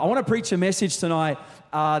I want to preach a message tonight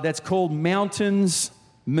that's called Mountains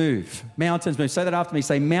Move. Mountains Move. Say that after me.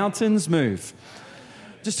 Say, mountains move.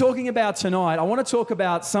 Just talking about tonight, I want to talk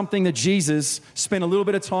about something that Jesus spent a little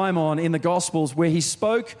bit of time on in the Gospels, where he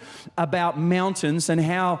spoke about mountains and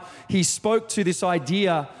how he spoke to this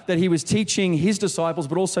idea that he was teaching his disciples,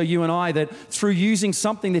 but also you and I, that through using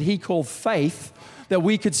something that he called faith, that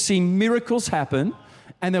we could see miracles happen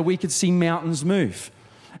and that we could see mountains move.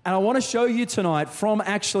 And I want to show you tonight from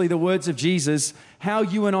actually the words of Jesus how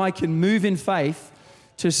you and I can move in faith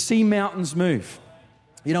to see mountains move.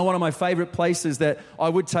 You know, one of my favorite places that I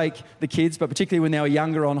would take the kids, but particularly when they were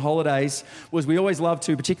younger on holidays, was we always loved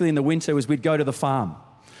to, particularly in the winter, was we'd go to the farm.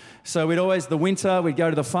 So we'd go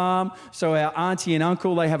to the farm. So our auntie and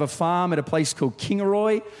uncle, they have a farm at a place called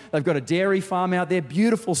Kingaroy. They've got a dairy farm out there,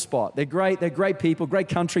 beautiful spot. They're great people, great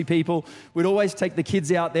country people. We'd always take the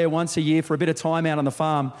kids out there once a year for a bit of time out on the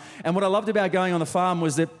farm. And what I loved about going on the farm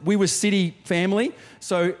was that we were city family,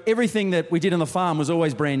 so everything that we did on the farm was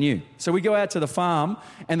always brand new. So we'd go out to the farm,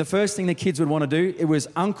 and the first thing the kids would want to do, it was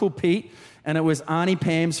Uncle Pete and it was Auntie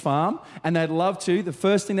Pam's farm, and they'd love to. The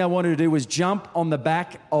first thing they wanted to do was jump on the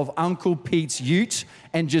back of Uncle Pete's ute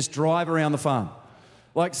and just drive around the farm.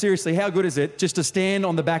 Like, seriously, how good is it just to stand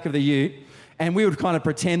on the back of the ute, and we would kind of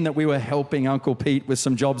pretend that we were helping Uncle Pete with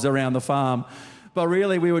some jobs around the farm, but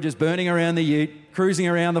really we were just burning around the ute, cruising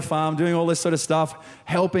around the farm, doing all this sort of stuff,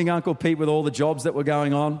 helping Uncle Pete with all the jobs that were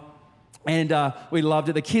going on. And we loved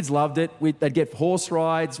it. The kids loved it. They'd get horse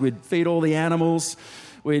rides. We'd feed all the animals.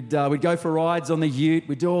 We'd go for rides on the ute.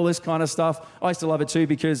 We'd do all this kind of stuff. I used to love it too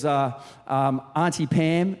because Auntie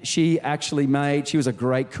Pam, she was a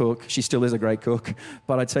great cook. She still is a great cook.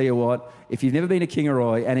 But I tell you what, if you've never been to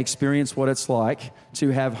Kingaroy and experienced what it's like to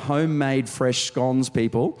have homemade fresh scones,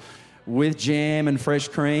 people, with jam and fresh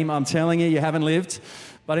cream, I'm telling you, you haven't lived.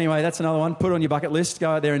 But anyway, that's another one. Put it on your bucket list.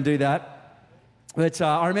 Go out there and do that. But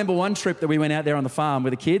I remember one trip that we went out there on the farm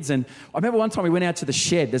with the kids, and I remember one time we went out to the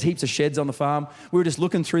shed. There's heaps of sheds on the farm. We were just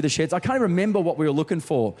looking through the sheds. I can't even remember what we were looking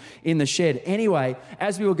for in the shed. Anyway,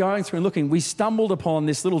 as we were going through and looking, we stumbled upon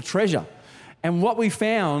this little treasure. And what we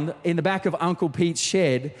found in the back of Uncle Pete's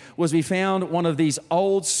shed was we found one of these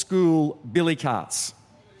old school billy carts.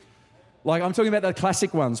 Like, I'm talking about the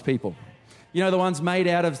classic ones, people. You know, the ones made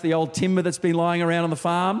out of the old timber that's been lying around on the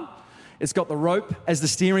farm? It's got the rope as the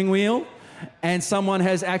steering wheel. And someone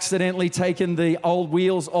has accidentally taken the old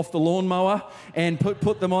wheels off the lawnmower and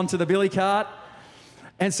put them onto the billy cart.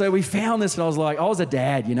 And so we found this, and I was a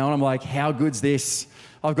dad, you know, and I'm like, how good's this?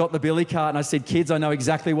 I've got the billy cart, and I said, kids, I know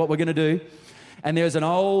exactly what we're going to do. And there's an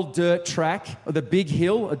old dirt track, a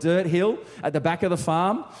dirt hill at the back of the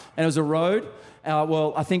farm, and it was a road.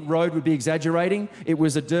 I think road would be exaggerating. It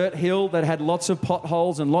was a dirt hill that had lots of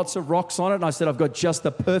potholes and lots of rocks on it, and I said, I've got just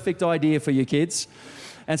the perfect idea for you kids.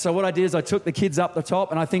 And so what I did is I took the kids up the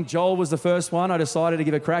top, and I think Joel was the first one. I decided to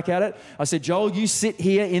give a crack at it. I said, Joel, you sit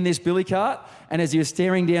here in this billy cart. And as he was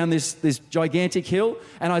staring down this gigantic hill,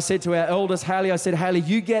 and I said to our eldest, Haley, I said, Haley,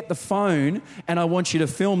 you get the phone, and I want you to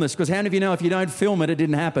film this. Because how many of you know if you don't film it, it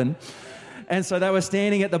didn't happen? And so they were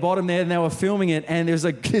standing at the bottom there, and they were filming it. And there's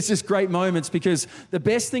just great moments, because the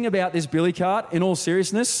best thing about this billy cart, in all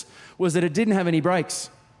seriousness, was that it didn't have any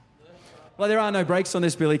brakes. Well, there are no brakes on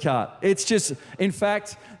this billy cart. It's just, in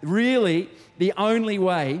fact, really the only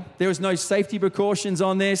way, there was no safety precautions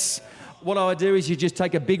on this. What I would do is you just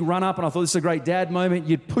take a big run up, and I thought this is a great dad moment.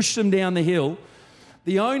 You'd push them down the hill.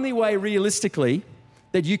 The only way realistically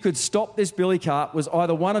that you could stop this billy cart was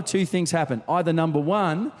either one of two things happen. Either number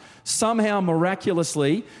one, somehow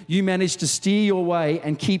miraculously you managed to steer your way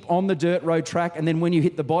and keep on the dirt road track, and then when you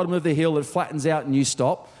hit the bottom of the hill, it flattens out and you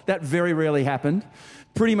stop. That very rarely happened.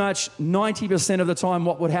 Pretty much 90% of the time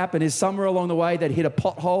what would happen is somewhere along the way they'd hit a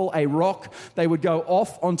pothole, a rock, they would go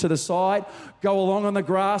off onto the side, go along on the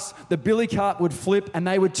grass, the billy cart would flip, and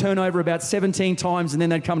they would turn over about 17 times, and then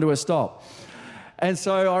they'd come to a stop. And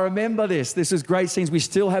so I remember this is great scenes. We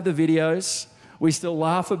still have the videos. We still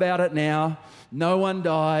laugh about it now. No one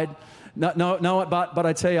died. No, but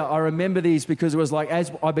I tell you, I remember these because it was like,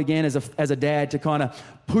 as I began as a dad to kind of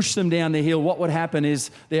push them down the hill, what would happen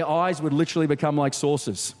is their eyes would literally become like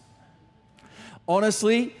saucers.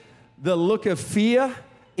 Honestly, the look of fear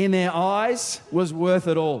in their eyes was worth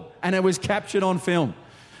it all. And it was captured on film,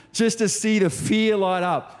 just to see the fear light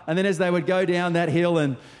up. And then as they would go down that hill,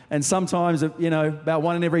 and sometimes, you know, about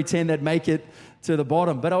 1 in every 10, they'd make it to the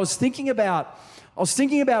bottom. But I was thinking about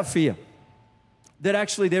fear. That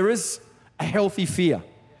actually there is a healthy fear,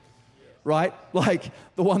 right? Like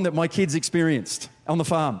the one that my kids experienced on the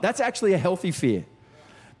farm. That's actually a healthy fear,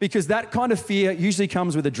 because that kind of fear usually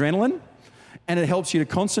comes with adrenaline, and it helps you to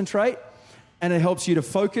concentrate, and it helps you to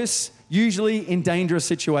focus, usually in dangerous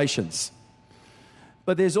situations.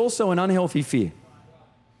 But there's also an unhealthy fear.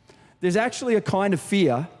 There's actually a kind of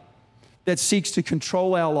fear that seeks to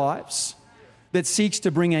control our lives, that seeks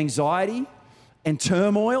to bring anxiety and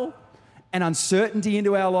turmoil and uncertainty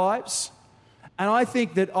into our lives. And I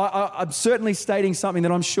think that I'm certainly stating something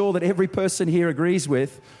that I'm sure that every person here agrees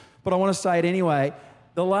with, but I want to say it anyway.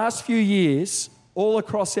 The last few years, all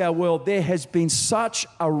across our world, there has been such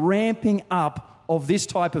a ramping up of this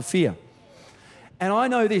type of fear. And I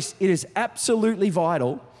know this, it is absolutely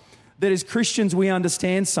vital that as Christians we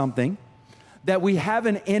understand something, that we have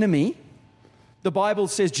an enemy. The Bible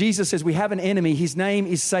says, Jesus says we have an enemy. His name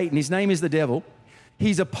is Satan. His name is the devil.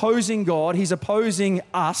 He's opposing God. He's opposing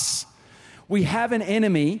us. We have an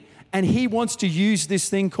enemy, and he wants to use this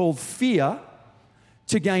thing called fear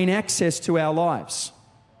to gain access to our lives.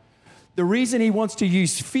 The reason he wants to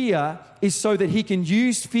use fear is so that he can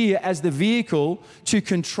use fear as the vehicle to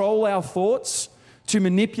control our thoughts, to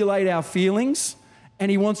manipulate our feelings,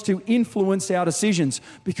 and he wants to influence our decisions,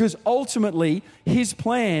 because ultimately his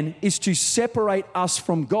plan is to separate us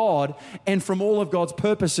from God and from all of God's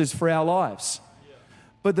purposes for our lives.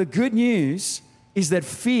 But the good news is that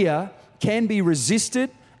fear can be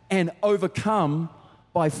resisted and overcome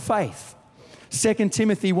by faith. 2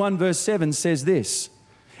 Timothy 1 verse 7 says this.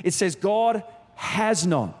 It says, God has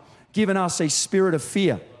not given us a spirit of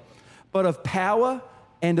fear, but of power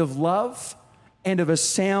and of love and of a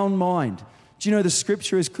sound mind. Do you know the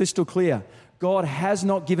scripture is crystal clear? God has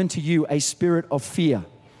not given to you a spirit of fear,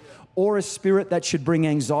 or a spirit that should bring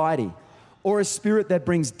anxiety, or a spirit that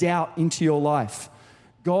brings doubt into your life.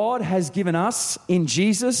 God has given us in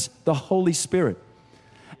Jesus the Holy Spirit.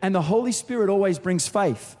 And the Holy Spirit always brings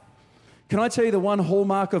faith. Can I tell you the one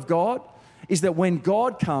hallmark of God is that when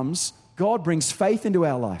God comes, God brings faith into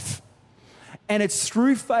our life. And it's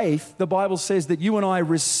through faith, the Bible says, that you and I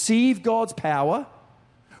receive God's power,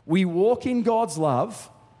 we walk in God's love,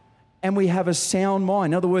 and we have a sound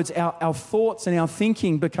mind. In other words, our thoughts and our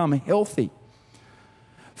thinking become healthy.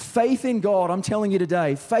 Faith in God, I'm telling you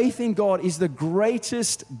today, faith in God is the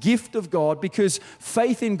greatest gift of God, because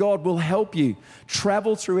faith in God will help you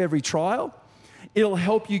travel through every trial. It'll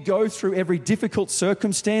help you go through every difficult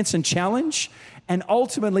circumstance and challenge. And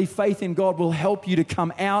ultimately, faith in God will help you to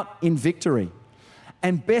come out in victory.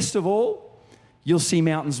 And best of all, you'll see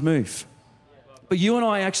mountains move. But you and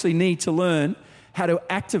I actually need to learn how to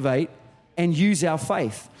activate and use our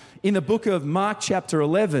faith. In the book of Mark chapter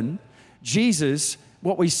 11,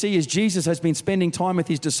 what we see is Jesus has been spending time with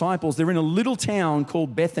his disciples. They're in a little town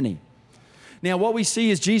called Bethany. Now, what we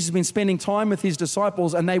see is Jesus has been spending time with his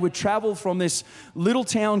disciples, and they would travel from this little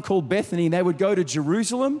town called Bethany. They would go to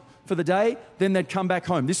Jerusalem for the day, then they'd come back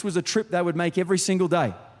home. This was a trip they would make every single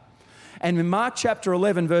day. And in Mark chapter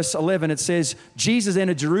 11, verse 11, it says, Jesus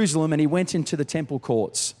entered Jerusalem and he went into the temple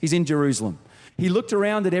courts. He's in Jerusalem. He looked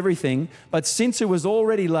around at everything, but since it was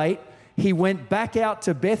already late, he went back out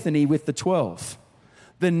to Bethany with the 12.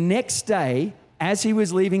 The next day, as he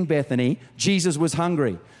was leaving Bethany, Jesus was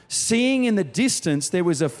hungry. Seeing in the distance there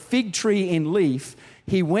was a fig tree in leaf,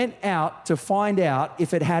 he went out to find out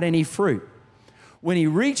if it had any fruit. When he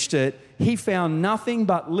reached it, he found nothing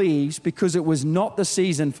but leaves, because it was not the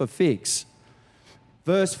season for figs.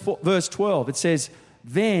 Verse 12, it says,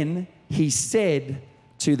 then he said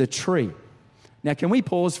to the tree. Now, can we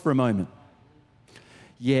pause for a moment?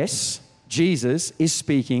 Yes, Jesus is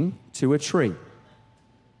speaking to a tree.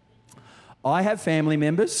 I have family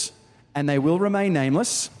members, and they will remain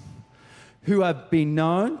nameless, who have been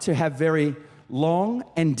known to have very long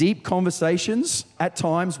and deep conversations at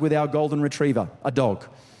times with our golden retriever, a dog.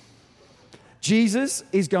 Jesus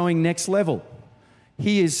is going next level.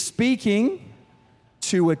 He is speaking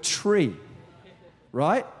to a tree,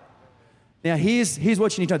 right? Now, here's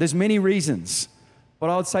what you need to know. There's many reasons, but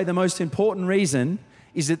I would say the most important reason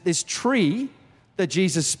is that this tree that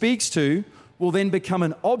Jesus speaks to will then become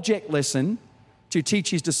an object lesson to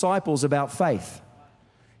teach his disciples about faith.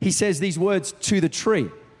 He says these words to the tree,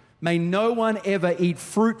 may no one ever eat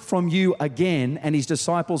fruit from you again. And his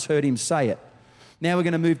disciples heard him say it. Now we're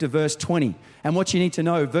going to move to verse 20. And what you need to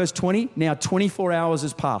know, verse 20, now 24 hours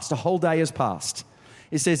has passed, a whole day has passed.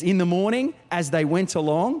 It says, in the morning, as they went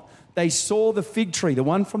along, they saw the fig tree, the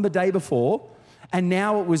one from the day before, and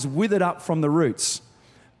now it was withered up from the roots.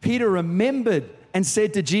 Peter remembered and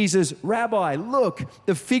said to Jesus, Rabbi, look,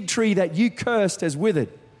 the fig tree that you cursed has withered.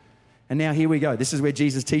 And now here we go. This is where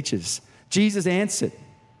Jesus teaches. Jesus answered,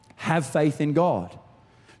 have faith in God.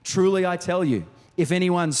 Truly I tell you, if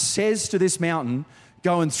anyone says to this mountain,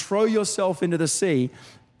 go and throw yourself into the sea,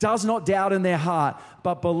 does not doubt in their heart,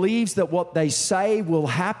 but believes that what they say will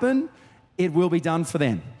happen, it will be done for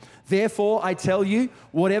them. Therefore, I tell you,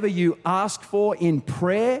 whatever you ask for in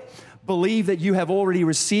prayer, believe that you have already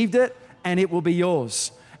received it and it will be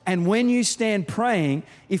yours. And when you stand praying,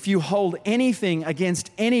 if you hold anything against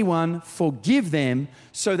anyone, forgive them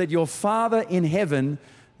so that your Father in heaven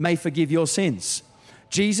may forgive your sins.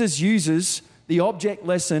 Jesus uses the object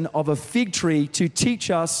lesson of a fig tree to teach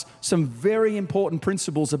us some very important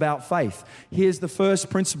principles about faith. Here's the first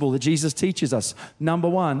principle that Jesus teaches us. Number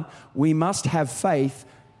one, we must have faith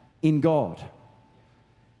in God.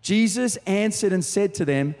 Jesus answered and said to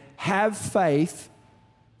them, have faith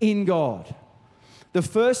in God. The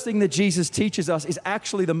first thing that Jesus teaches us is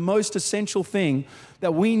actually the most essential thing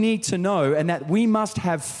that we need to know, and that we must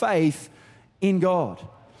have faith in God.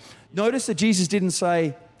 Notice that Jesus didn't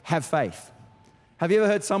say, have faith. Have you ever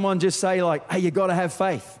heard someone just say like, hey, you got to have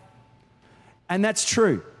faith? And that's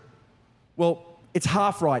true. Well, it's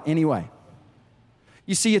half right anyway.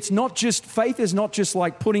 You see, it's not just, faith is not just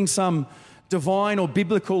like putting some divine or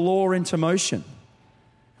biblical law into motion.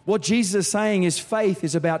 What Jesus is saying is faith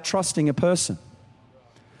is about trusting a person.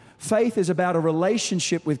 Faith is about a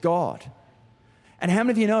relationship with God. And how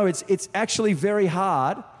many of you know it's actually very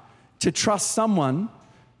hard to trust someone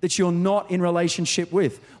that you're not in relationship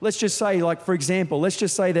with? Let's just say, like, for example, let's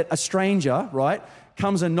just say that a stranger, right,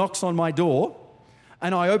 comes and knocks on my door,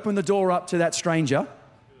 and I open the door up to that stranger,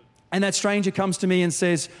 and that stranger comes to me and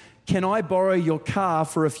says, can I borrow your car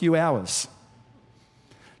for a few hours?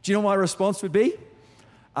 Do you know what my response would be?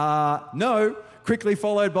 No, quickly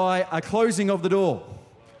followed by a closing of the door.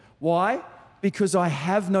 Why? Because I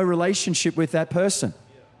have no relationship with that person.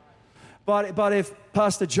 But if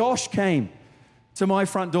Pastor Josh came to my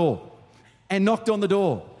front door and knocked on the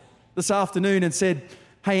door this afternoon and said,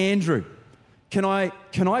 hey, Andrew, can I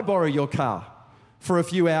borrow your car for a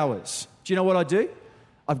few hours? Do you know what I'd do?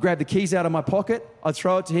 I'd grab the keys out of my pocket, I'd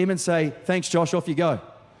throw it to him and say, thanks, Josh, off you go.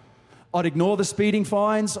 I'd ignore the speeding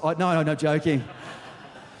fines. No, joking.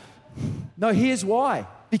 No, here's why.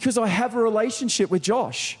 Because I have a relationship with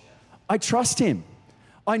Josh. I trust him.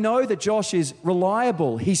 I know that Josh is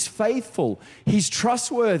reliable, he's faithful, he's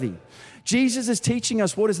trustworthy. Jesus is teaching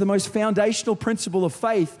us what is the most foundational principle of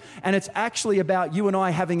faith, and it's actually about you and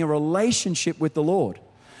I having a relationship with the Lord.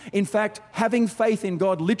 In fact, having faith in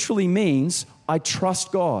God literally means I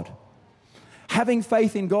trust God. Having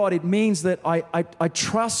faith in God, it means that I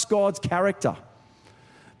trust God's character.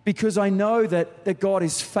 Because I know that God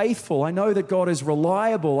is faithful. I know that God is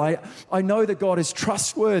reliable. I know that God is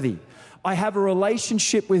trustworthy. I have a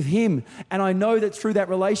relationship with Him, and I know that through that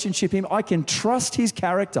relationship, I can trust His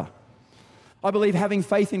character. I believe having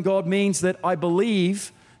faith in God means that I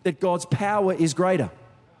believe that God's power is greater.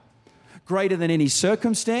 Greater than any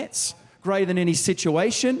circumstance, greater than any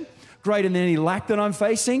situation, greater than any lack that I'm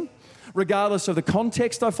facing, regardless of the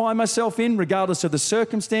context I find myself in, regardless of the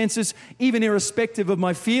circumstances, even irrespective of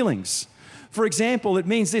my feelings. For example, it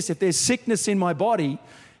means this: if there's sickness in my body,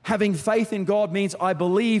 having faith in God means I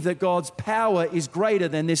believe that God's power is greater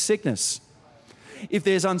than this sickness. If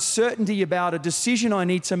there's uncertainty about a decision I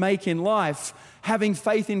need to make in life, having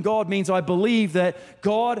faith in God means I believe that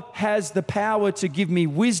God has the power to give me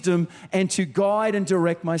wisdom and to guide and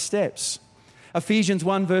direct my steps. Ephesians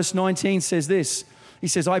 1 verse 19 says this. He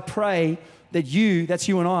says, I pray that you, that's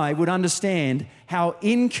you and I, would understand how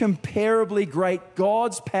incomparably great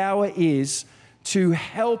God's power is to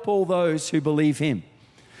help all those who believe Him.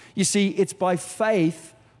 You see, it's by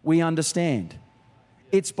faith we understand.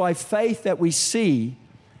 It's by faith that we see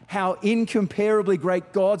how incomparably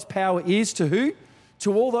great God's power is to who?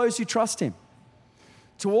 To all those who trust Him,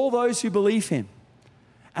 to all those who believe Him.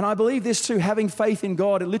 And I believe this too, having faith in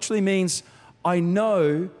God, it literally means I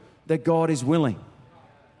know that God is willing.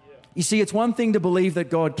 You see, it's one thing to believe that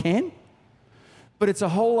God can, but it's a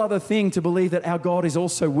whole other thing to believe that our God is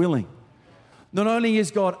also willing. Not only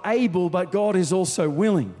is God able, but God is also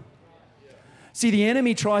willing. See, the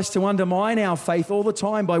enemy tries to undermine our faith all the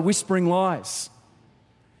time by whispering lies.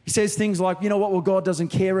 He says things like, you know what, well, God doesn't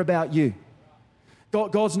care about you.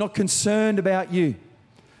 God's not concerned about you.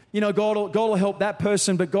 You know, God will help that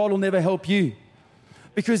person, but God will never help you.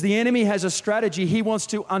 Because the enemy has a strategy. He wants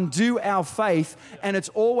to undo our faith, and it's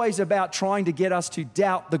always about trying to get us to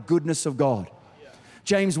doubt the goodness of God.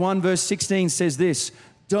 James 1 verse 16 says this,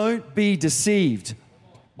 don't be deceived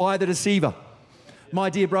by the deceiver. My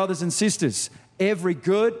dear brothers and sisters, every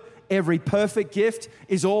good, every perfect gift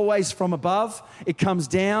is always from above. It comes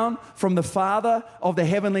down from the Father of the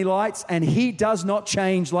heavenly lights, and He does not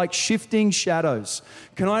change like shifting shadows.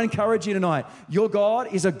 Can I encourage you tonight? Your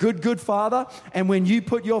God is a good Father, and when you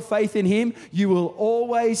put your faith in Him, you will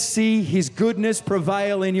always see His goodness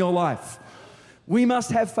prevail in your life. We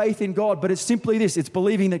must have faith in God, but it's simply this. It's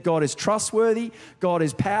believing that God is trustworthy, God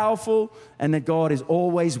is powerful, and that God is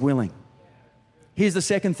always willing. Here's the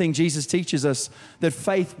second thing Jesus teaches us, that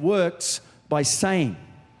faith works by saying.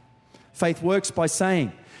 Faith works by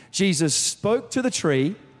saying. Jesus spoke to the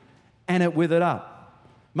tree and it withered up.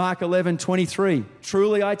 Mark 11:23,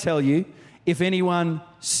 truly I tell you, if anyone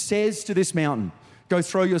says to this mountain, go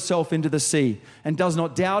throw yourself into the sea, and does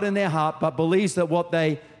not doubt in their heart, but believes that what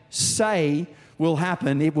they say will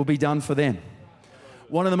happen, it will be done for them.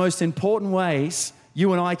 One of the most important ways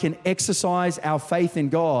you and I can exercise our faith in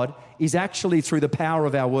God is actually through the power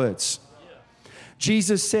of our words.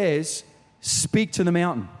 Jesus says, speak to the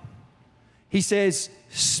mountain. He says,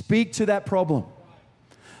 speak to that problem.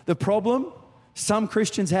 The problem some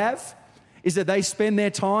Christians have is that they spend their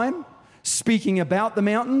time speaking about the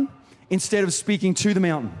mountain instead of speaking to the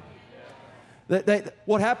mountain.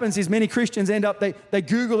 What happens is many Christians end up, they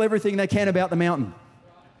Google everything they can about the mountain.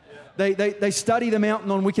 They study the mountain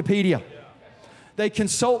on Wikipedia. They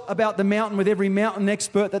consult about the mountain with every mountain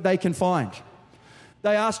expert that they can find.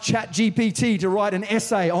 They ask ChatGPT to write an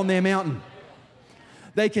essay on their mountain.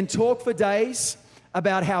 They can talk for days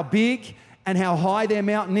about how big and how high their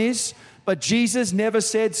mountain is, but Jesus never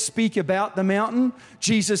said speak about the mountain.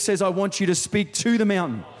 Jesus says, I want you to speak to the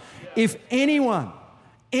mountain. If anyone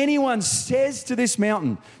says to this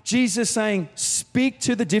mountain, Jesus saying, speak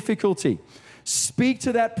to the difficulty, speak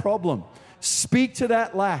to that problem, speak to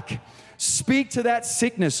that lack, speak to that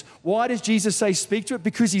sickness. Why does Jesus say speak to it?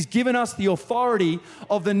 Because he's given us the authority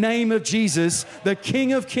of the name of Jesus, the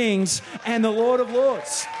King of Kings and the Lord of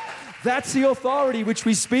Lords. That's the authority which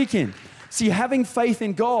we speak in. See, having faith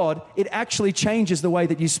in God, it actually changes the way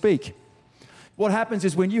that you speak. What happens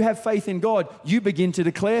is when you have faith in God, you begin to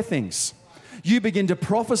declare things. You begin to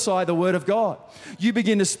prophesy the word of God. You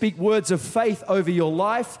begin to speak words of faith over your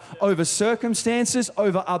life, over circumstances,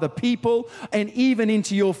 over other people, and even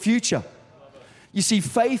into your future. You see,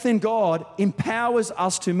 faith in God empowers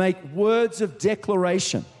us to make words of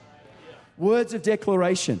declaration. Words of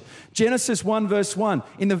declaration. Genesis 1 verse 1.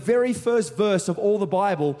 In the very first verse of all the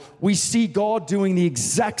Bible, we see God doing the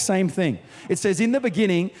exact same thing. It says, in the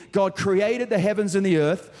beginning, God created the heavens and the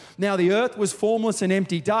earth. Now the earth was formless and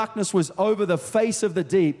empty. Darkness was over the face of the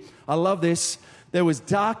deep. I love this. There was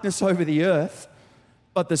darkness over the earth,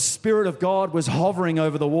 but the Spirit of God was hovering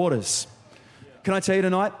over the waters. Can I tell you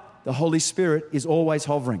tonight? The Holy Spirit is always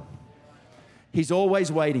hovering. He's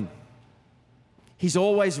always waiting. He's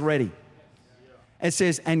always ready. It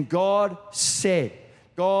says, and God said,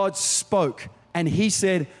 God spoke, and he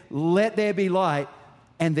said, let there be light,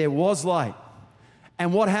 and there was light.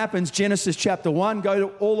 And what happens, Genesis chapter 1,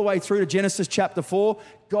 all the way through to Genesis chapter 4,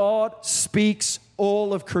 God speaks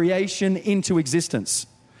all of creation into existence.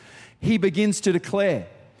 He begins to declare.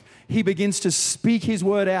 He begins to speak his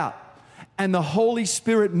word out. And the Holy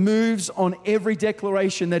Spirit moves on every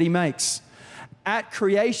declaration that he makes. At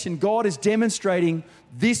creation, God is demonstrating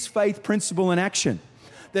this faith principle in action,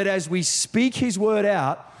 that as we speak his word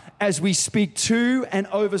out, as we speak to and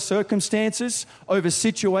over circumstances, over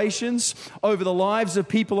situations, over the lives of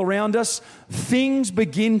people around us, things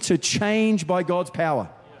begin to change by God's power.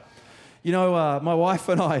 You know, my wife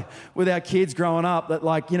and I, with our kids growing up, that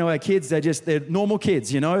our kids, they're normal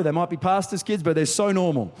kids, They might be pastors' kids, but they're so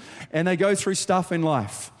normal. And they go through stuff in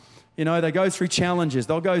life. They go through challenges.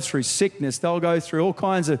 They'll go through sickness. They'll go through all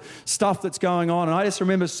kinds of stuff that's going on. And I just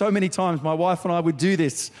remember so many times my wife and I would do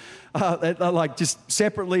this, just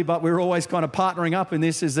separately, but we were always kind of partnering up in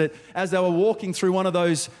this, is that as they were walking through one of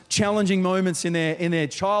those challenging moments in their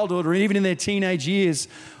childhood or even in their teenage years,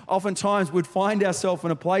 oftentimes we'd find ourselves in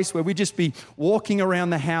a place where we'd just be walking around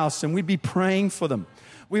the house and we'd be praying for them.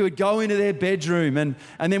 We would go into their bedroom and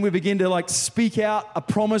then we begin to speak out a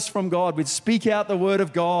promise from God. We'd speak out the word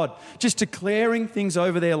of God, just declaring things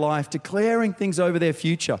over their life, declaring things over their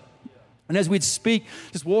future. And as we'd speak,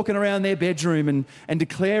 just walking around their bedroom and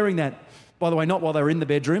declaring that, by the way, not while they were in the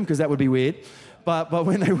bedroom, because that would be weird, but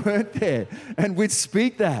when they weren't there, and we'd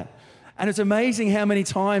speak that. And it's amazing how many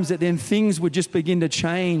times that then things would just begin to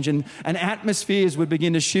change and atmospheres would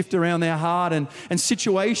begin to shift around their heart and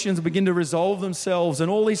situations would begin to resolve themselves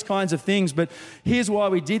and all these kinds of things. But here's why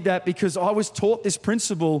we did that, because I was taught this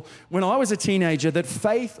principle when I was a teenager, that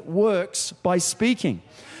faith works by speaking.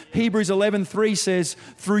 Hebrews 11:3 says,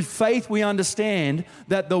 through faith we understand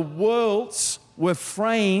that the worlds were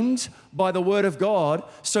framed by the word of God,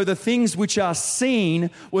 so the things which are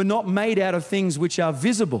seen were not made out of things which are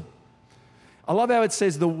visible. I love how it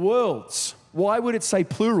says the worlds. Why would it say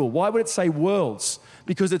plural? Why would it say worlds?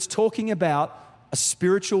 Because it's talking about a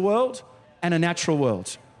spiritual world and a natural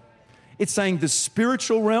world. It's saying the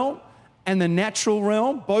spiritual realm and the natural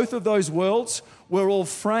realm, both of those worlds were all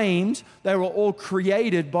framed, they were all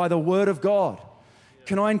created by the Word of God.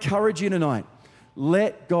 Can I encourage you tonight?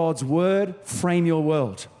 Let God's Word frame your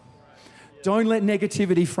world. Don't let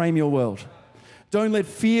negativity frame your world. Don't let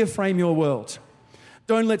fear frame your world.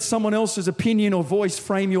 Don't let someone else's opinion or voice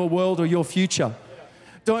frame your world or your future.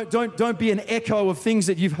 Don't be an echo of things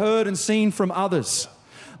that you've heard and seen from others.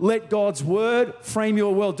 Let God's Word frame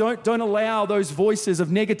your world. Don't allow those voices of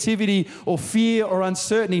negativity or fear or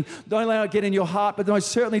uncertainty. Don't allow it to get in your heart, but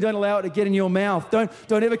most certainly don't allow it to get in your mouth. Don't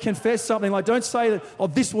ever confess something like, don't say that, oh,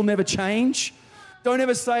 this will never change. Don't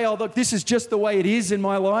ever say, oh, look, this is just the way it is in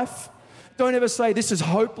my life. Don't ever say this is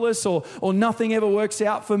hopeless or nothing ever works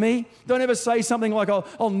out for me. Don't ever say something like,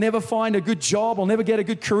 I'll never find a good job. I'll never get a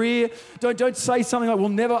good career. Don't say something like, we'll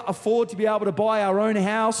never afford to be able to buy our own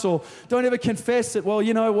house. Or don't ever confess that, well,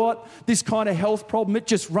 you know what? This kind of health problem, it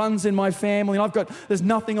just runs in my family and there's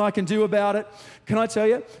nothing I can do about it. Can I tell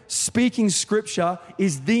you, speaking scripture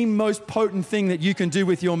is the most potent thing that you can do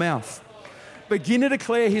with your mouth. Begin to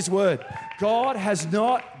declare His Word. God has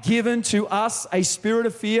not given to us a spirit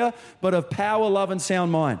of fear, but of power, love, and sound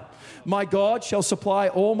mind. My God shall supply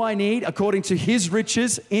all my need according to His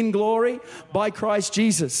riches in glory by Christ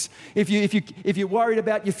Jesus. If you're worried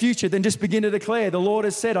about your future, then just begin to declare, the Lord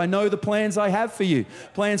has said, I know the plans I have for you,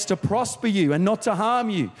 plans to prosper you and not to harm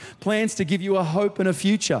you, plans to give you a hope and a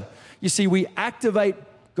future. You see, we activate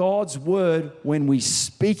God's Word when we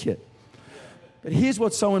speak it. But here's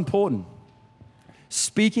what's so important.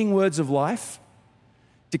 Speaking words of life,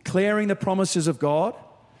 declaring the promises of God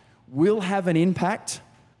will have an impact,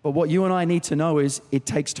 but what you and I need to know is it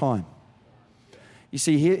takes time. You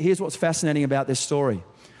see, here's what's fascinating about this story.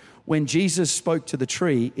 When Jesus spoke to the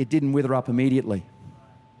tree, it didn't wither up immediately.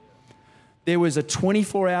 There was a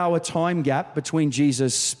 24-hour time gap between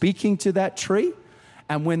Jesus speaking to that tree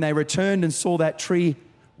and when they returned and saw that tree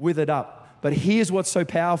withered up. But here's what's so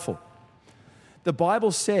powerful. The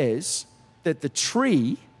Bible says that the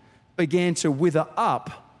tree began to wither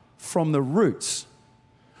up from the roots.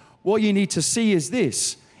 What you need to see is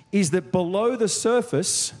this, is that below the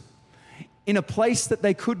surface, in a place that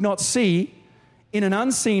they could not see, in an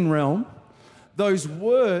unseen realm, those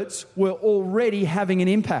words were already having an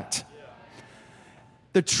impact.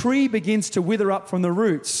 The tree begins to wither up from the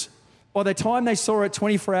roots. By the time they saw it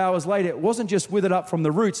 24 hours later, it wasn't just withered up from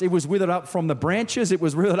the roots, it was withered up from the branches, it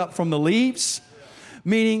was withered up from the leaves.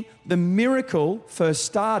 Meaning the miracle first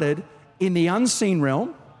started in the unseen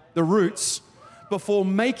realm, the roots, before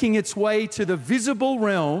making its way to the visible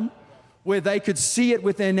realm where they could see it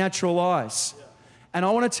with their natural eyes. And I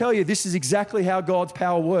want to tell you, this is exactly how God's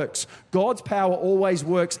power works. God's power always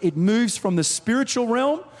works. It moves from the spiritual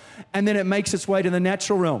realm and then it makes its way to the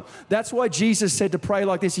natural realm. That's why Jesus said to pray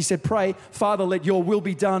like this. He said, pray, Father, let your will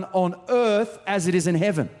be done on earth as it is in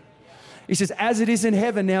heaven. He says, as it is in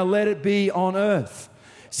heaven, now let it be on earth.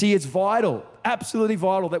 See, it's vital, absolutely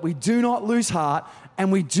vital that we do not lose heart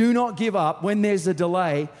and we do not give up when there's a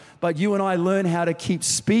delay, but you and I learn how to keep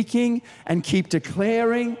speaking and keep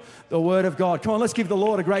declaring the Word of God. Come on, let's give the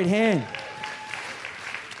Lord a great hand.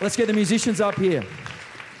 Let's get the musicians up here.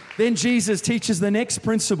 Then Jesus teaches the next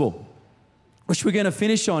principle, which we're going to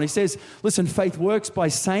finish on. He says, listen, faith works by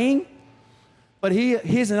saying, but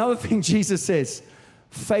here's another thing Jesus says.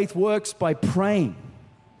 Faith works by praying.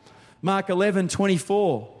 Mark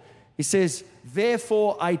 11:24, he says,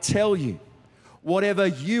 therefore I tell you, whatever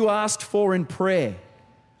you ask for in prayer,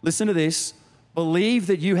 listen to this, believe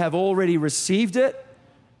that you have already received it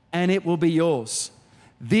and it will be yours.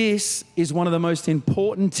 This is one of the most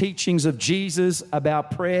important teachings of Jesus about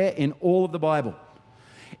prayer in all of the Bible.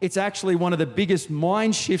 It's actually one of the biggest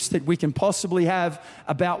mind shifts that we can possibly have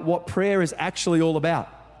about what prayer is actually all about.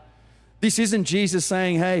 This isn't Jesus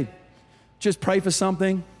saying, hey, just pray for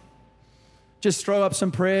something. Just throw up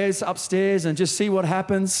some prayers upstairs and just see what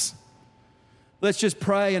happens. Let's just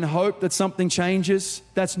pray and hope that something changes.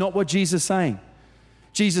 That's not what Jesus is saying.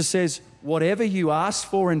 Jesus says, whatever you ask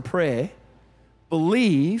for in prayer,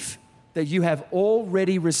 believe that you have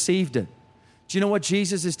already received it. Do you know what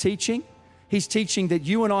Jesus is teaching? He's teaching that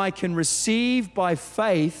you and I can receive by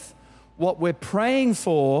faith what we're praying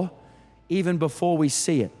for even before we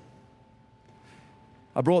see it.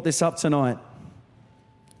 I brought this up tonight.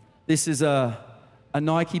 This is a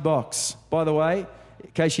Nike box. By the way,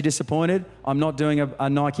 in case you're disappointed, I'm not doing a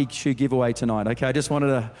Nike shoe giveaway tonight, okay? I just wanted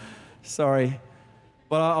to, sorry.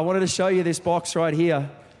 But I wanted to show you this box right here.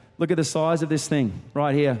 Look at the size of this thing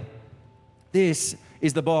right here. This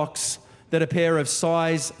is the box that a pair of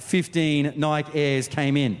size 15 Nike Airs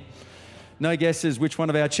came in. No guesses which one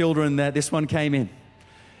of our children that this one came in.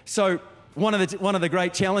 So One of the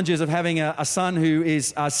great challenges of having a son who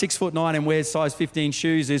is 6'9" and wears size 15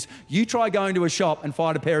 shoes is you try going to a shop and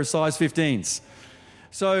find a pair of size 15s.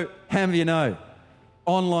 So how many of you know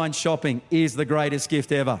online shopping is the greatest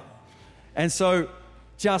gift ever? And so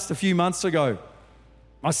just a few months ago,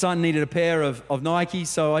 my son needed a pair of Nike,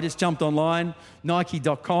 so I just jumped online,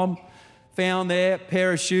 Nike.com, found there,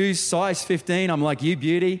 pair of shoes, size 15. I'm like, you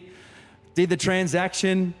beauty. Did the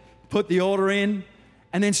transaction, put the order in,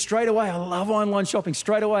 and then straight away, I love online shopping.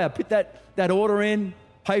 Straight away, I put that order in,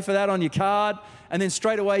 pay for that on your card, and then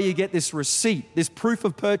straight away you get this receipt, this proof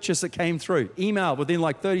of purchase that came through, email within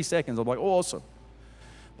like 30 seconds. I'm like, awesome.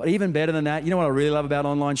 But even better than that, you know what I really love about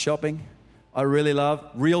online shopping? I really love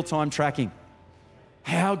real-time tracking.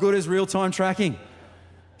 How good is real-time tracking?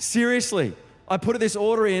 Seriously, I put this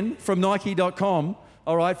order in from Nike.com,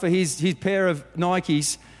 all right, for his pair of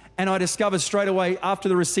Nikes, and I discovered straight away after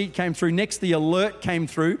the receipt came through, next the alert came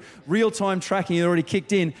through, real-time tracking had already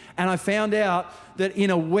kicked in, and I found out that in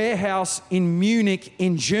a warehouse in Munich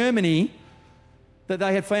in Germany that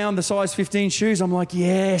they had found the size 15 shoes. I'm like,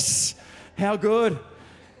 yes, how good.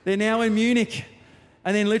 They're now in Munich.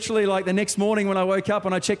 And then literally like the next morning when I woke up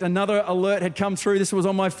and I checked, another alert had come through. This was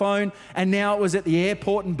on my phone, and now it was at the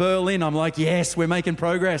airport in Berlin. I'm like, yes, we're making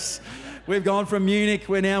progress. We've gone from Munich,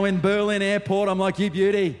 we're now in Berlin airport. I'm like, you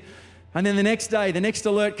beauty. And then the next day, the next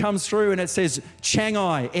alert comes through and it says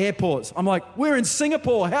Shanghai airports. I'm like, we're in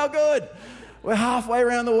Singapore, how good. We're halfway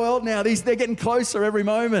around the world now. They're getting closer every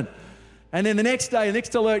moment. And then the next day, the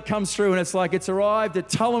next alert comes through and it's like, it's arrived at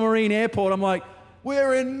Tullamarine airport. I'm like,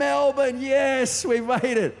 we're in Melbourne, yes, we've made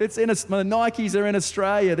it. My Nikes are in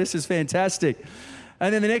Australia, this is fantastic.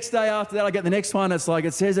 And then the next day after that, I get the next one. It's like,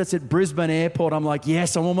 it says it's at Brisbane airport. I'm like,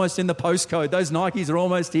 yes, I'm almost in the postcode. Those Nikes are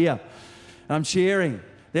almost here. And I'm cheering.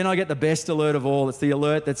 Then I get the best alert of all. It's the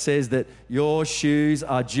alert that says that your shoes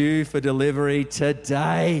are due for delivery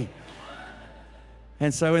today.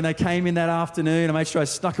 And so when they came in that afternoon, I made sure I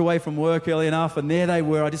snuck away from work early enough, and there they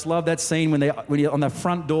were. I just love that scene when you're on the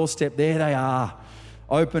front doorstep. There they are.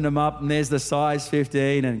 Opened them up, and there's the size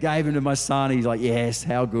 15, and gave them to my son. He's like, yes,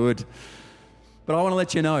 how good. But I want to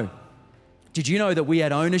let you know, did you know that we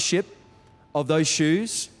had ownership of those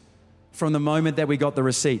shoes from the moment that we got the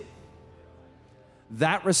receipt?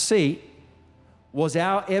 That receipt was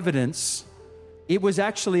our evidence. It was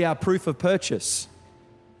actually our proof of purchase.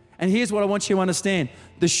 And here's what I want you to understand.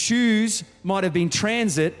 The shoes might have been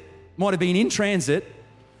in transit,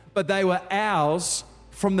 but they were ours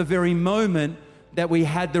from the very moment that we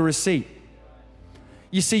had the receipt.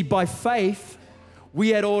 You see, by faith, we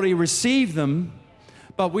had already received them,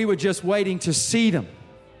 but we were just waiting to see them.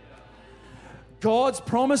 God's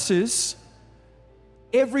promises,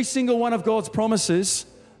 every single one of God's promises,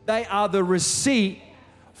 they are the receipt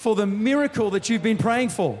for the miracle that you've been praying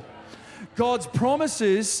for. God's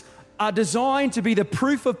promises are designed to be the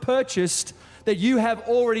proof of purchase that you have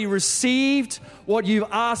already received what you've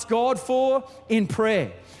asked God for in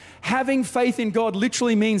prayer. Having faith in God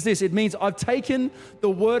literally means this. It means I've taken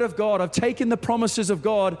the word of God, I've taken the promises of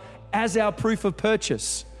God as our proof of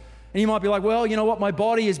purchase. And you might be like, well, you know what? My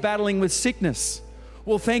body is battling with sickness.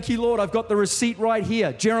 Well, thank you, Lord. I've got the receipt right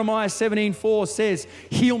here. Jeremiah 17:4 says,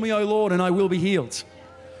 heal me, O Lord, and I will be healed.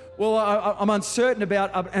 Well, I'm uncertain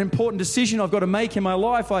about an important decision I've got to make in my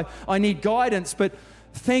life. I need guidance, but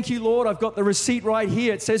thank you, Lord. I've got the receipt right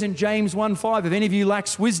here. It says in James 1:5, if any of you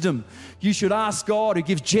lacks wisdom, you should ask God, who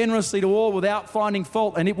gives generously to all without finding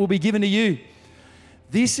fault, and it will be given to you.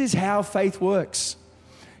 This is how faith works.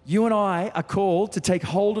 You and I are called to take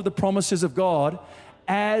hold of the promises of God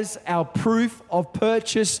as our proof of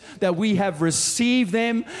purchase that we have received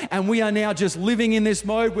them, and we are now just living in this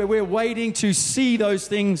mode where we're waiting to see those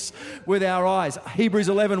things with our eyes. Hebrews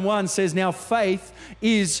 11:1 says, now faith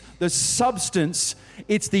is the substance,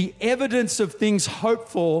 it's the evidence of things hoped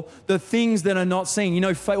for, the things that are not seen. You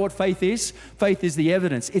know what faith is? Faith is the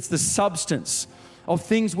evidence. It's the substance of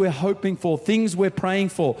things we're hoping for, things we're praying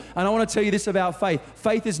for. And I want to tell you this about faith.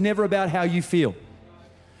 Faith is never about how you feel.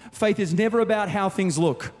 Faith is never about how things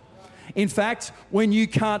look. In fact, when you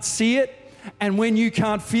can't see it and when you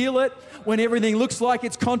can't feel it, when everything looks like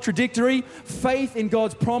it's contradictory, faith in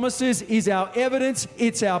God's promises is our evidence.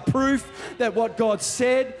 It's our proof that what God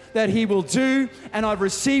said that He will do, and I've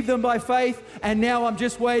received them by faith, and now I'm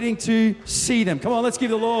just waiting to see them. Come on, let's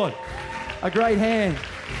give the Lord a great hand.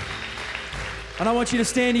 And I want you to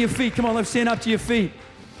stand to your feet. Come on, let's stand up to your feet.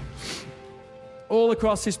 All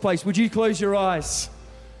across this place, would you close your eyes?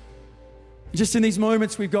 Just in these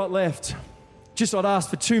moments we've got left, just I'd ask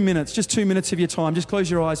for 2 minutes, just 2 minutes of your time. Just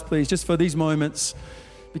close your eyes, please, just for these moments.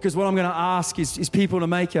 Because what I'm going to ask is people to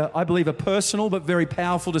make, I believe, a personal but very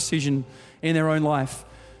powerful decision in their own life.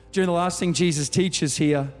 During the last thing Jesus teaches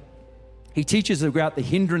here, he teaches about the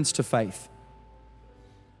hindrance to faith.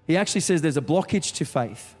 He actually says there's a blockage to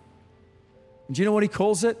faith. And do you know what he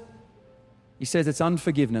calls it? He says it's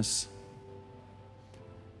unforgiveness.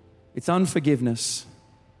 It's unforgiveness.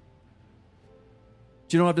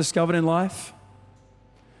 Do you know what I've discovered in life?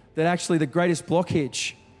 That actually the greatest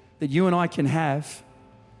blockage that you and I can have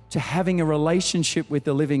to having a relationship with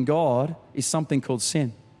the living God is something called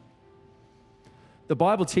sin. The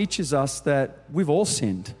Bible teaches us that we've all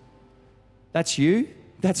sinned. That's you,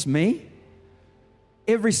 that's me,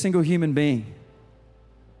 every single human being.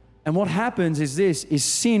 And what happens is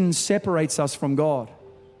sin separates us from God.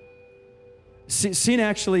 Sin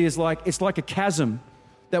actually is like a chasm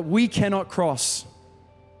that we cannot cross.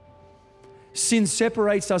 Sin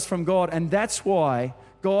separates us from God, and that's why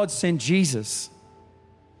God sent Jesus.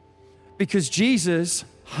 Because Jesus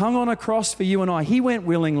hung on a cross for you and I. He went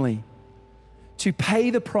willingly to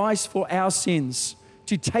pay the price for our sins,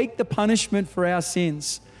 to take the punishment for our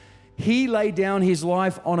sins. He laid down his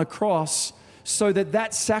life on a cross so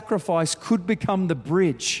that sacrifice could become the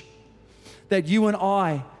bridge that you and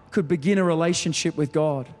I could begin a relationship with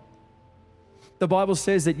God. The Bible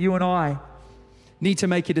says that you and I need to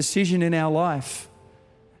make a decision in our life.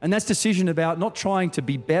 And that's decision about not trying to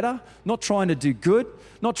be better, not trying to do good,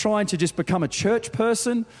 not trying to just become a church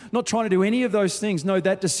person, not trying to do any of those things. No,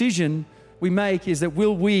 that decision we make is that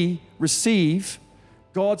will we receive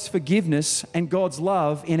God's forgiveness and God's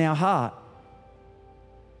love in our heart?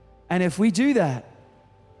 And if we do that,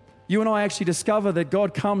 you and I actually discover that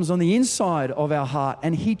God comes on the inside of our heart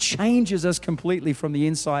and he changes us completely from the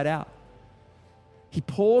inside out. He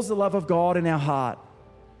pours the love of God in our heart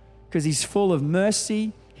because he's full of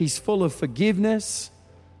mercy, he's full of forgiveness,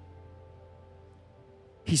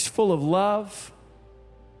 he's full of love.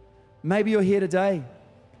 Maybe you're here today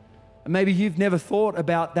and maybe you've never thought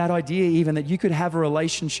about that idea even that you could have a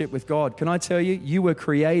relationship with God. Can I tell you, you were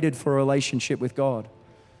created for a relationship with God.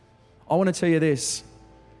 I want to tell you this,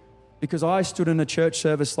 because I stood in a church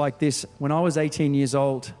service like this when I was 18 years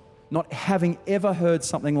old, not having ever heard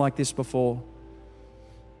something like this before.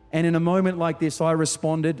 And in a moment like this, I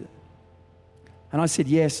responded and I said,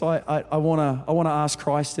 yes, I want to ask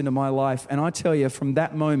Christ into my life. And I tell you, from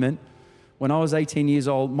that moment, when I was 18 years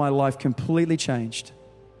old, my life completely changed.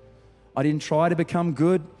 I didn't try to become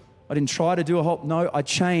good. I didn't try to do no, I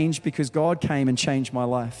changed because God came and changed my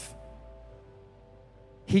life.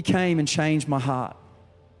 He came and changed my heart.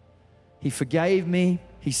 He forgave me.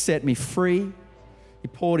 He set me free. He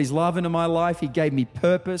poured his love into my life. He gave me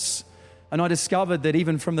purpose. And I discovered that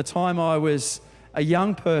even from the time I was a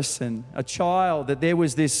young person, a child, that there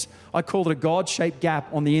was this, I called it a God-shaped gap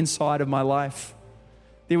on the inside of my life.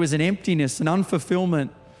 There was an emptiness, an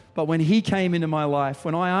unfulfillment. But when he came into my life,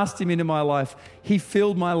 when I asked him into my life, he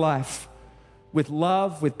filled my life with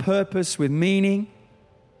love, with purpose, with meaning.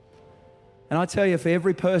 And I tell you, for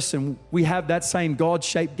every person, we have that same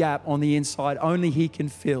God-shaped gap on the inside. Only he can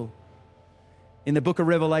fill. In the book of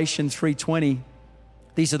Revelation 3:20,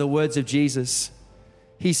 these are the words of Jesus.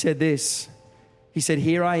 He said this. He said,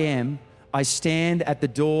 here I am. I stand at the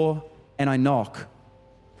door and I knock.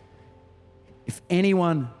 If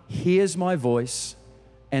anyone hears my voice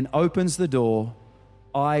and opens the door,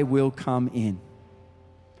 I will come in.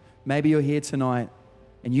 Maybe you're here tonight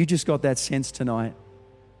and you just got that sense tonight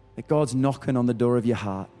that God's knocking on the door of your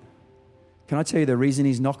heart. Can I tell you the reason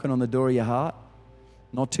he's knocking on the door of your heart?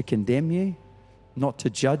 Not to condemn you, not to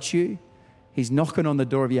judge you. He's knocking on the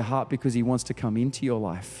door of your heart because he wants to come into your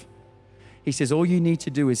life. He says, all you need to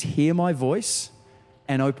do is hear my voice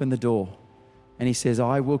and open the door. And he says,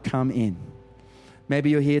 I will come in. Maybe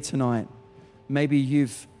you're here tonight. Maybe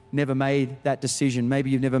you've never made that decision. Maybe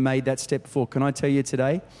you've never made that step before. Can I tell you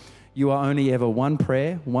today, you are only ever one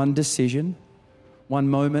prayer, one decision, one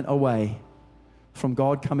moment away from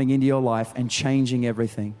God coming into your life and changing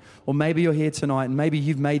everything. Or maybe you're here tonight and maybe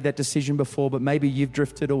you've made that decision before, but maybe you've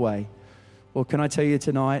drifted away. Well, can I tell you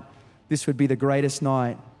tonight, this would be the greatest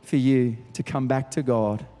night for you to come back to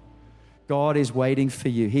God. God is waiting for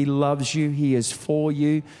you. He loves you. He is for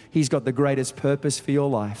you. He's got the greatest purpose for your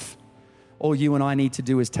life. All you and I need to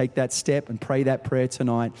do is take that step and pray that prayer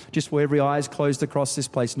tonight. Just where every eye is closed across this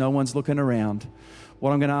place, no one's looking around.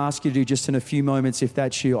 What I'm going to ask you to do just in a few moments, if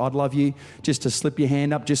that's you, I'd love you just to slip your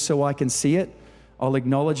hand up just so I can see it. I'll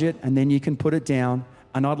acknowledge it and then you can put it down.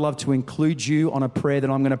 And I'd love to include you on a prayer that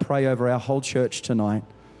I'm going to pray over our whole church tonight.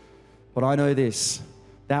 But I know this,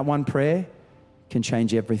 that one prayer can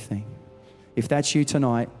change everything. If that's you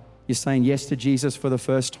tonight, you're saying yes to Jesus for the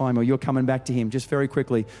first time, or you're coming back to him, just very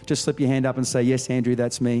quickly, just slip your hand up and say, yes, Andrew,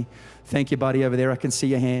 that's me. Thank you, buddy, over there. I can see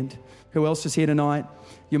your hand. Who else is here tonight?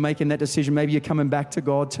 You're making that decision. Maybe you're coming back to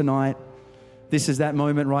God tonight. This is that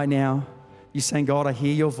moment right now. You're saying, God, I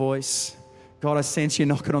hear your voice. God, I sense you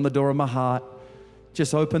knocking on the door of my heart.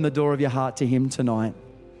 Just open the door of your heart to him tonight.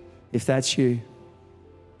 If that's you.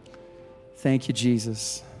 Thank you,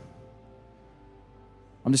 Jesus.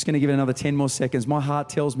 I'm just going to give it another 10 more seconds. My heart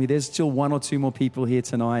tells me there's still 1 or 2 more people here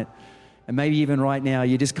tonight. And maybe even right now,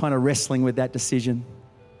 you're just kind of wrestling with that decision.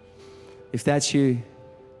 If that's you,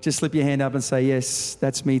 just slip your hand up and say, yes,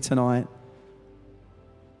 that's me tonight.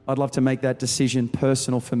 I'd love to make that decision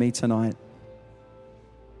personal for me tonight.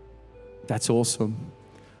 That's awesome.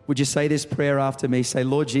 Would you say this prayer after me? Say,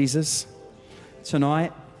 Lord Jesus,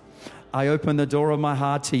 tonight I open the door of my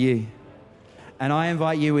heart to you and I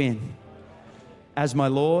invite you in as my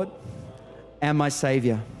Lord and my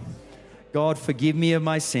Savior. God, forgive me of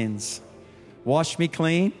my sins. Wash me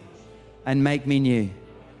clean and make me new.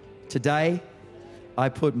 Today, I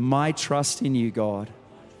put my trust in you, God,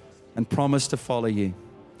 and promise to follow you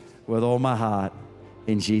with all my heart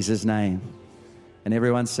in Jesus' name. And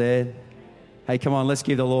everyone said, hey, come on, let's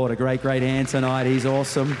give the Lord a great, great hand tonight. He's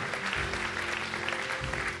awesome.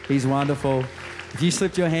 He's wonderful. If you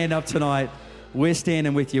slipped your hand up tonight, we're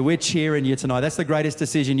standing with you. We're cheering you tonight. That's the greatest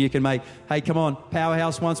decision you can make. Hey, come on,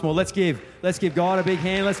 Powerhouse once more. Let's give God a big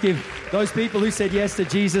hand. Let's give those people who said yes to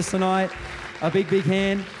Jesus tonight a big, big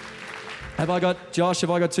hand. Josh, have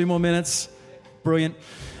I got 2 more minutes? Brilliant.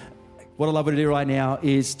 What I'd love to do right now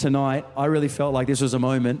is tonight, I really felt like this was a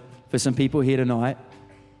moment for some people here tonight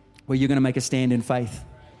where you're going to make a stand in faith.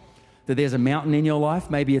 That there's a mountain in your life.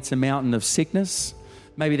 Maybe it's a mountain of sickness.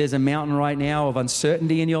 Maybe there's a mountain right now of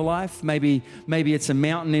uncertainty in your life. Maybe it's a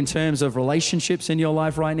mountain in terms of relationships in your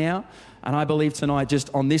life right now. And I believe tonight,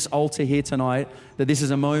 just on this altar here tonight, that this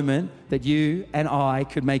is a moment that you and I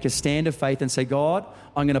could make a stand of faith and say, God,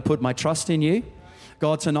 I'm going to put my trust in you.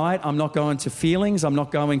 God, tonight, I'm not going to feelings. I'm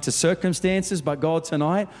not going to circumstances. But God,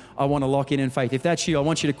 tonight, I want to lock in faith. If that's you, I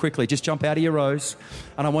want you to quickly just jump out of your rows.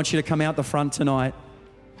 And I want you to come out the front tonight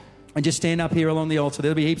and just stand up here along the altar.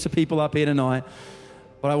 There'll be heaps of people up here tonight.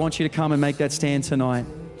 But I want you to come and make that stand tonight.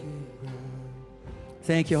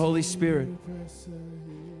 Thank you, Holy Spirit.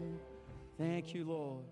 Thank you, Lord.